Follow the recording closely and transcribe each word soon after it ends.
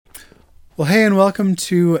Well, hey, and welcome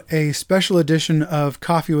to a special edition of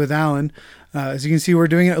Coffee with Alan. As you can see, we're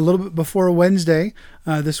doing it a little bit before Wednesday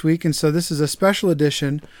this week, and so this is a special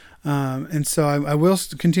edition. And so I will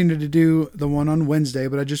continue to do the one on Wednesday,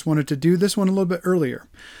 but I just wanted to do this one a little bit earlier.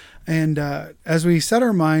 And as we set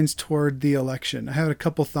our minds toward the election, I had a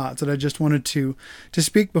couple thoughts that I just wanted to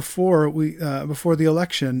speak before the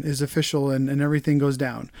election is official and everything goes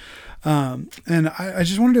down. And I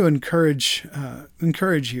just wanted to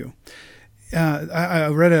encourage you. I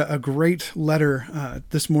read a great letter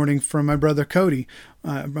this morning from my brother Cody,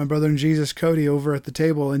 my brother in Jesus, Cody, over at the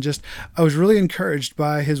table, and I was really encouraged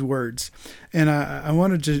by his words, and I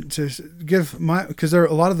wanted to give because a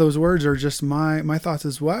lot of those words are just my thoughts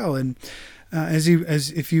as well. And as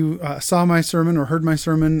if you saw my sermon or heard my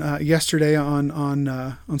sermon yesterday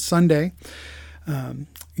on Sunday,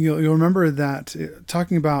 you'll remember that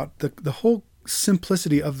talking about the whole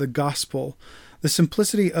simplicity of the gospel. The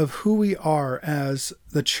simplicity of who we are as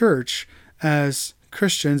the church, as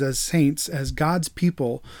Christians, as saints, as God's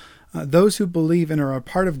people, those who believe and are a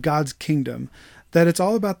part of God's kingdom, that it's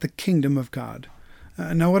all about the kingdom of God.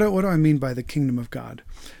 Now, what do I mean by the kingdom of God?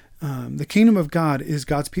 The kingdom of God is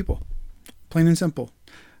God's people, plain and simple.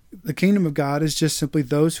 The kingdom of God is just simply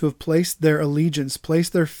those who have placed their allegiance,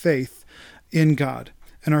 placed their faith in God,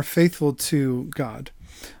 and are faithful to God,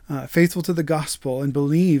 faithful to the gospel, and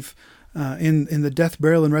believe in the death,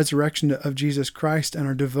 burial, and resurrection of Jesus Christ, and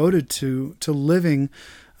are devoted to living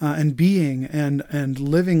and being and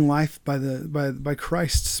living life by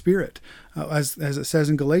Christ's Spirit, as it says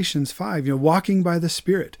in Galatians 5. Walking by the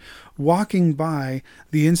Spirit, walking by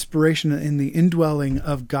the inspiration and the indwelling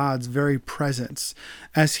of God's very presence,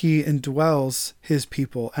 as He indwells His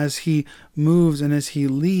people, as He moves and as He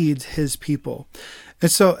leads His people.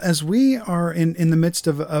 And so, as we are in the midst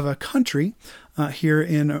of a country here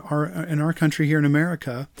in our country here in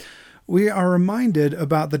America, we are reminded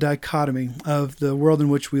about the dichotomy of the world in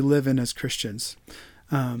which we live in as Christians.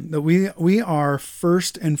 That we are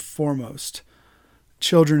first and foremost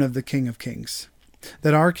children of the King of Kings.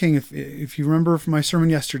 That our King, if you remember from my sermon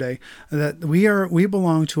yesterday, that we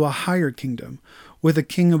belong to a higher kingdom, with a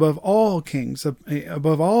king above all kings,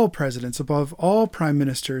 above all presidents, above all prime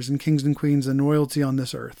ministers and kings and queens and royalty on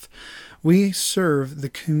this earth. We serve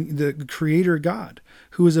the Creator God,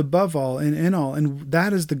 who is above all and in all, and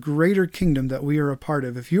that is the greater kingdom that we are a part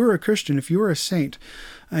of. If you are a Christian, if you are a saint,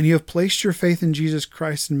 and you have placed your faith in Jesus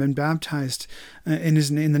Christ and been baptized in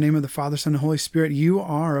the name of the Father, Son, and Holy Spirit, you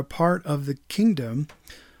are a part of the kingdom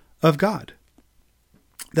of God.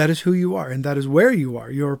 That is who you are, and that is where you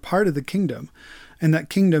are. You are part of the kingdom, and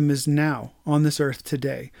that kingdom is now on this earth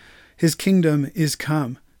today. His kingdom is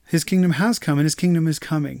come. His kingdom has come, and His kingdom is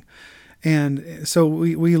coming. And so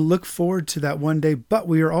we look forward to that one day, but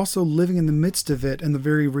we are also living in the midst of it, and the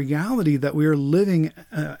very reality that we are living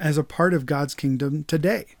as a part of God's kingdom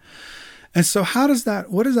today. And so what does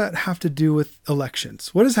that have to do with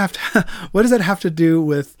elections? What does that have to do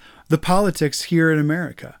with the politics here in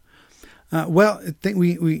America? Well, I think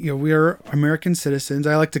we are American citizens.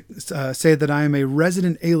 I like to say that I am a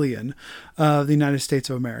resident alien of the United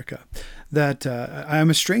States of America. That I am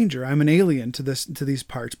a stranger. I'm an alien to these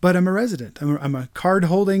parts, but I'm a resident. I'm a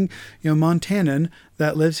card-holding, Montanan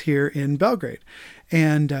that lives here in Belgrade,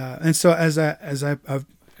 and so as I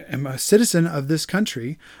am a citizen of this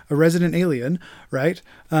country, a resident alien, right?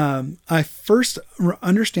 I first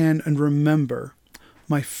understand and remember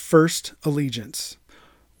my first allegiance.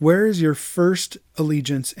 Where is your first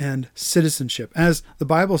allegiance and citizenship? As the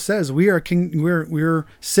Bible says, we're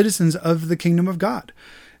citizens of the kingdom of God.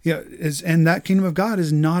 And that kingdom of God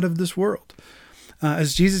is not of this world.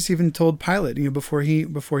 As Jesus even told Pilate, before he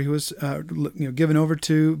was given over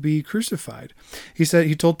to be crucified, he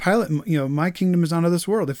told Pilate, my kingdom is not of this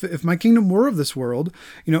world. If my kingdom were of this world,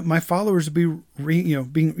 my followers would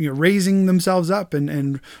be raising themselves up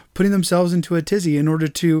and putting themselves into a tizzy in order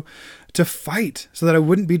to fight so that I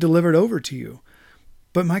wouldn't be delivered over to you.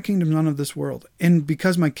 But my kingdom is not of this world, and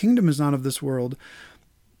because my kingdom is not of this world,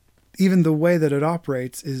 even the way that it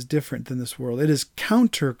operates is different than this world. It is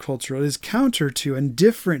countercultural. It is counter to and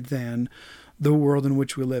different than the world in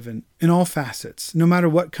which we live in all facets, no matter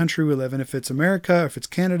what country we live in, if it's America, if it's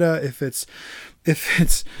Canada, if it's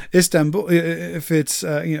Istanbul, if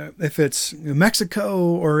it's Mexico,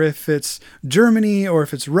 or if it's Germany, or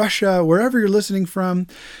if it's Russia, wherever you're listening from,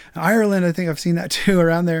 Ireland, I think I've seen that too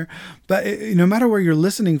around there. But no matter where you're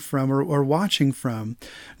listening from or watching from,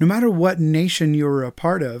 no matter what nation you're a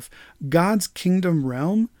part of, God's kingdom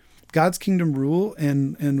realm, God's kingdom rule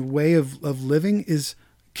and way of living is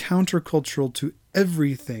countercultural to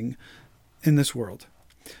everything in this world.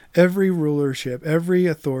 Every rulership, every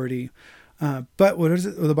authority But what is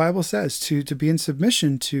it? Well, the Bible says to be in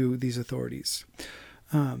submission to these authorities.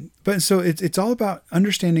 But so it's all about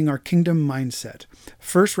understanding our kingdom mindset.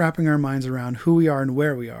 First, wrapping our minds around who we are and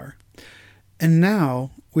where we are, and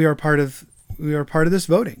now we are part of this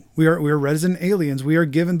voting. We are resident aliens. We are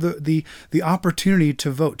given the opportunity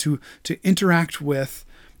to vote, to interact with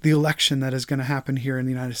the election that is going to happen here in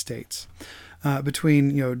the United States,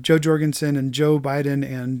 between Joe Jorgensen and Joe Biden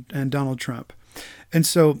and Donald Trump. And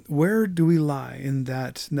so where do we lie in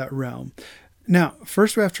that realm? Now,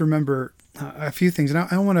 first we have to remember a few things, and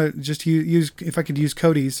I want to just use, if I could use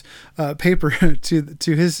Cody's paper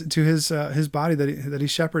to his body that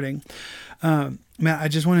he's shepherding. Man, I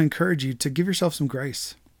just want to encourage you to give yourself some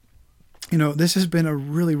grace. This has been a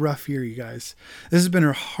really rough year, you guys. This has been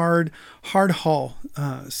a hard haul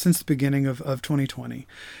since the beginning of 2020.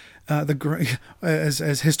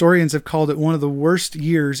 As historians have called it, one of the worst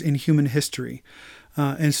years in human history.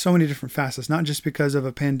 In so many different facets, not just because of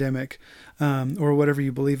a pandemic or whatever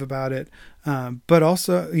you believe about it, but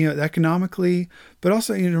also economically. But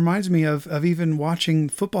also, it reminds me of even watching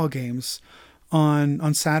football games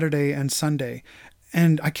on Saturday and Sunday,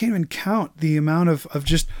 and I can't even count the amount of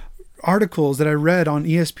just articles that I read on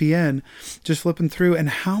ESPN, just flipping through, and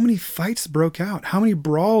how many fights broke out, how many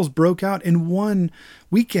brawls broke out in one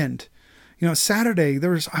weekend. Saturday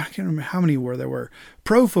there was, I can't remember how many there were.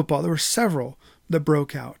 Pro football, there were several that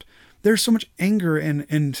broke out. There's so much anger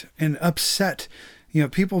and upset,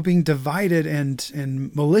 people being divided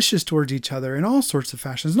and malicious towards each other in all sorts of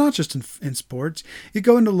fashions, not just in sports. You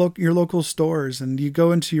go into your local stores, and you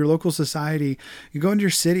go into your local society, you go into your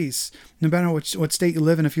cities, no matter what state you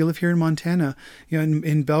live in. If you live here in Montana,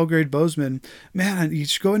 in Belgrade, Bozeman, man, you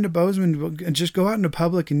just go into Bozeman and just go out into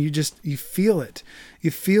public, and you feel it.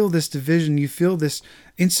 You feel this division, you feel this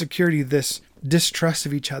insecurity, this distrust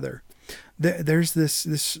of each other. There's this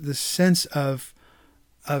sense of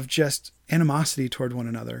just animosity toward one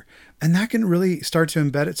another, and that can really start to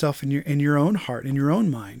embed itself in your own heart, in your own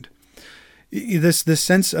mind. This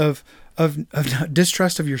sense of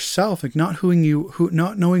distrust of yourself, like not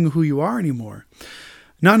knowing who you are anymore,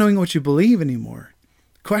 not knowing what you believe anymore,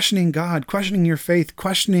 questioning God, questioning your faith,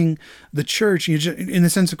 questioning the church. In the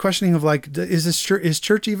sense of questioning of like, is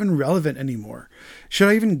church even relevant anymore? Should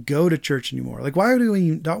I even go to church anymore? Like, why do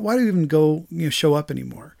we even go show up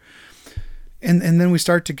anymore? And then we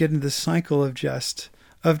start to get into this cycle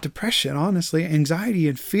of depression, honestly, anxiety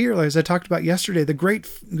and fear. As I talked about yesterday, the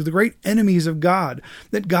great enemies of God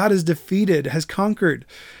that God has defeated, has conquered,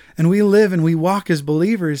 and we live and we walk as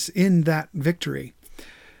believers in that victory.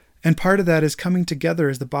 And part of that is coming together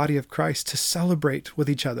as the body of Christ to celebrate with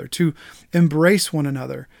each other, to embrace one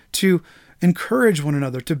another, to encourage one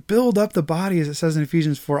another, to build up the body, as it says in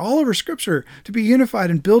Ephesians 4, all over Scripture, to be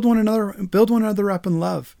unified and build one another up in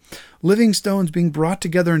love. Living stones being brought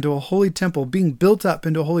together into a holy temple, being built up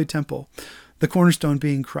into a holy temple, the cornerstone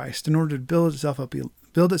being Christ, in order to build itself up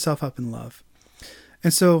in love.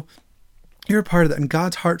 And so you're a part of that, and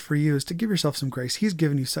God's heart for you is to give yourself some grace. He's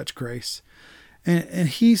given you such grace. And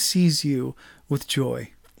he sees you with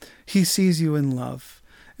joy. He sees you in love.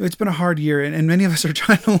 It's been a hard year, and many of us are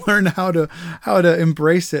trying to learn how to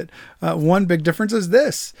embrace it. One big difference is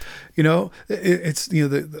this, I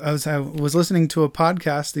was listening to a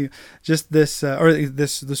podcast, this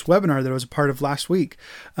webinar that I was a part of last week,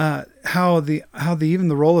 how even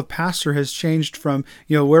the role of pastor has changed from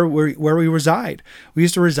where we reside. We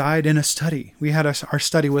used to reside in a study. We had our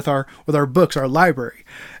study with our books, our library,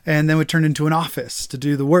 and then we turned into an office to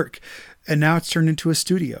do the work, and now it's turned into a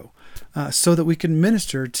studio. So that we can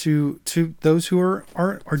minister to those who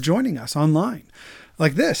are joining us online,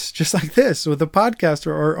 just like this, with a podcast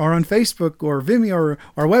or on Facebook or Vimeo or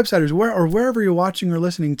our website or wherever you're watching or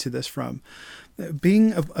listening to this from.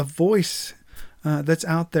 Being a voice that's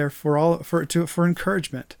out there for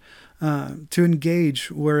encouragement, to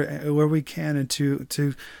engage where we can, and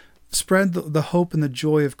to spread the hope and the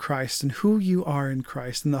joy of Christ and who you are in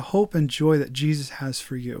Christ and the hope and joy that Jesus has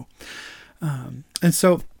for you. And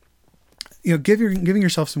so, giving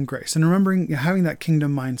yourself some grace and remembering, having that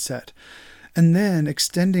kingdom mindset, and then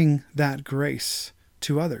extending that grace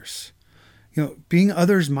to others, being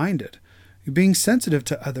others minded, being sensitive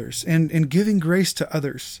to others, and giving grace to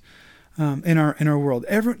others, in our world.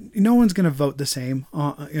 No one's going to vote the same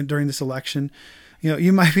during this election.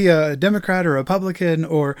 You might be a Democrat or Republican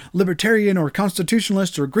or Libertarian or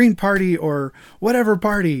Constitutionalist or Green Party or whatever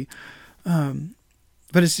party.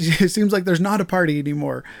 But it seems like there's not a party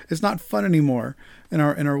anymore. It's not fun anymore in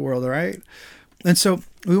our world, all right? And so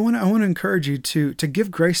I want to encourage you to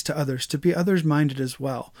give grace to others, to be others-minded as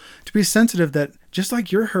well, to be sensitive that just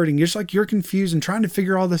like you're hurting, just like you're confused and trying to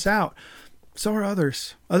figure all this out, So are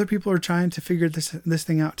others. Other people are trying to figure this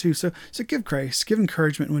thing out too. So give grace, give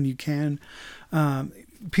encouragement when you can.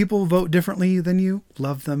 People vote differently than you.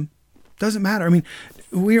 Love them. Doesn't matter. I mean,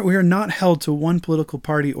 we are not held to one political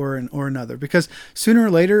party or another, because sooner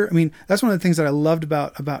or later, I mean, that's one of the things that I loved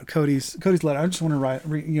about Cody's letter. I just want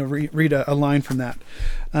to read a line from that.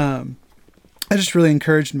 That just really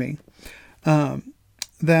encouraged me.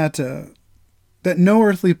 That no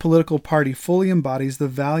earthly political party fully embodies the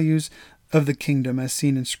values of the kingdom as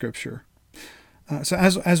seen in Scripture. So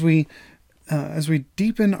as we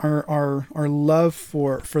deepen our love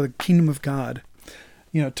for the kingdom of God,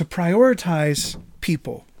 to prioritize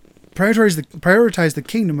people, prioritize the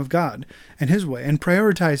kingdom of God and His way, and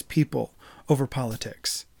prioritize people over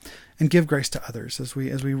politics, and give grace to others as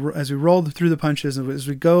we roll through the punches, as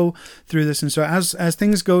we go through this. And so as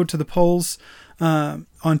things go to the polls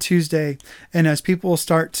on Tuesday, and as people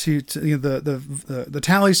start to the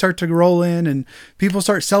tallies start to roll in, and people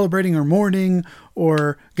start celebrating or mourning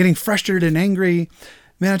or getting frustrated and angry,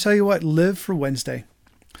 man, I tell you what, live for Wednesday.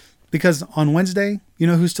 Because on Wednesday, you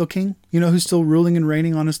know who's still king? You know who's still ruling and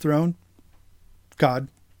reigning on His throne? God.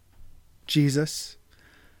 Jesus.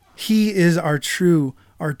 He is our true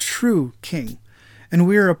king. And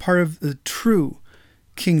we are a part of the true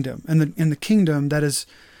kingdom. And the kingdom that is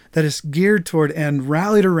geared toward and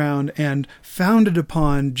rallied around and founded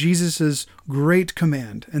upon Jesus's great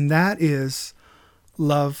command. And that is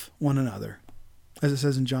love one another. As it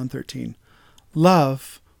says in John 13.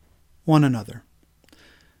 Love one another.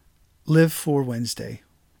 Live for Wednesday,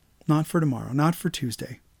 not for tomorrow, not for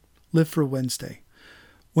Tuesday. Live for Wednesday,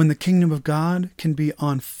 when the kingdom of God can be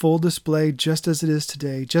on full display just as it is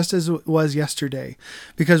today, just as it was yesterday,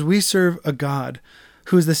 because we serve a God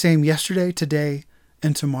who is the same yesterday, today,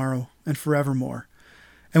 and tomorrow, and forevermore.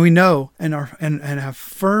 And we know and have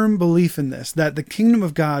firm belief in this, that the kingdom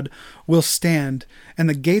of God will stand, and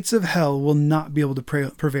the gates of hell will not be able to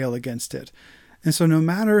prevail against it. And so no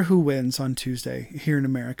matter who wins on Tuesday here in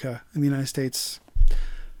America, in the United States,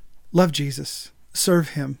 love Jesus, serve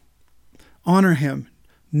Him, honor Him,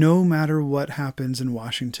 no matter what happens in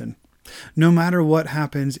Washington, no matter what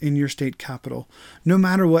happens in your state capital, no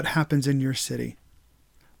matter what happens in your city.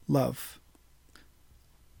 Love.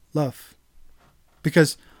 Love.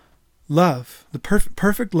 Because love, the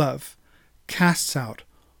perfect love, casts out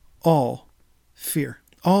all fear,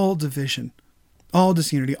 all division, all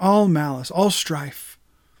disunity, all malice, all strife,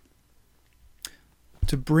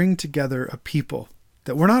 to bring together a people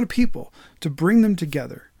that we're not a people, to bring them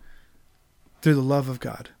together through the love of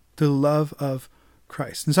God, through the love of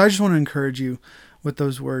Christ. And so I just want to encourage you with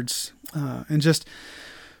those words, and just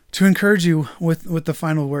to encourage you with the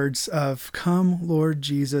final words of "Come, Lord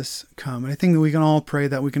Jesus, come." And I think that we can all pray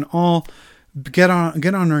that. We can all get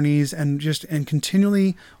on our knees and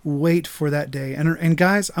continually wait for that day. And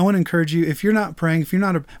guys, I want to encourage you, if you're not praying, if you're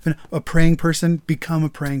not a praying person, become a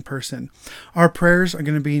praying person. Our prayers are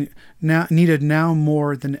going to be needed now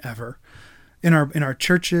more than ever. In our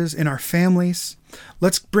churches, in our families,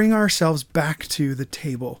 let's bring ourselves back to the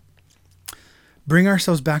table. Bring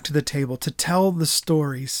ourselves back to the table to tell the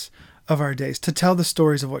stories of our days, to tell the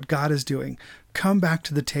stories of what God is doing. Come back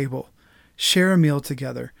to the table. Share a meal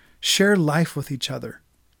together. Share life with each other.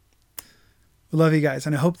 We love you guys,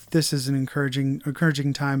 and I hope that this is an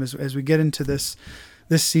encouraging time as we get into this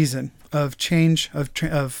season of change,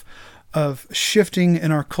 of shifting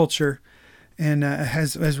in our culture, and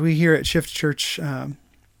as we here at Shift Church,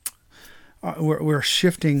 we're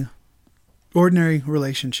shifting ordinary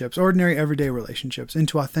relationships, ordinary everyday relationships,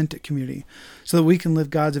 into authentic community, so that we can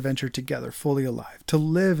live God's adventure together, fully alive, to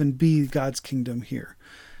live and be God's kingdom here.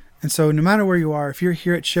 And so no matter where you are, if you're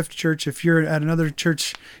here at Shift Church, if you're at another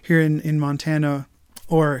church here in Montana,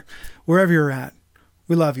 or wherever you're at,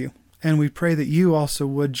 we love you. And we pray that you also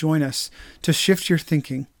would join us to shift your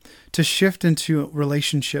thinking, to shift into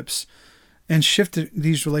relationships, and shift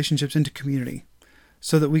these relationships into community,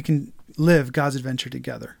 so that we can live God's adventure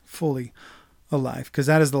together, fully alive. Because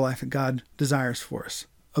that is the life that God desires for us.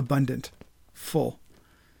 Abundant, full,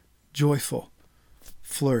 joyful,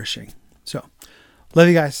 flourishing. So, love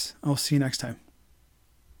you guys. I'll see you next time.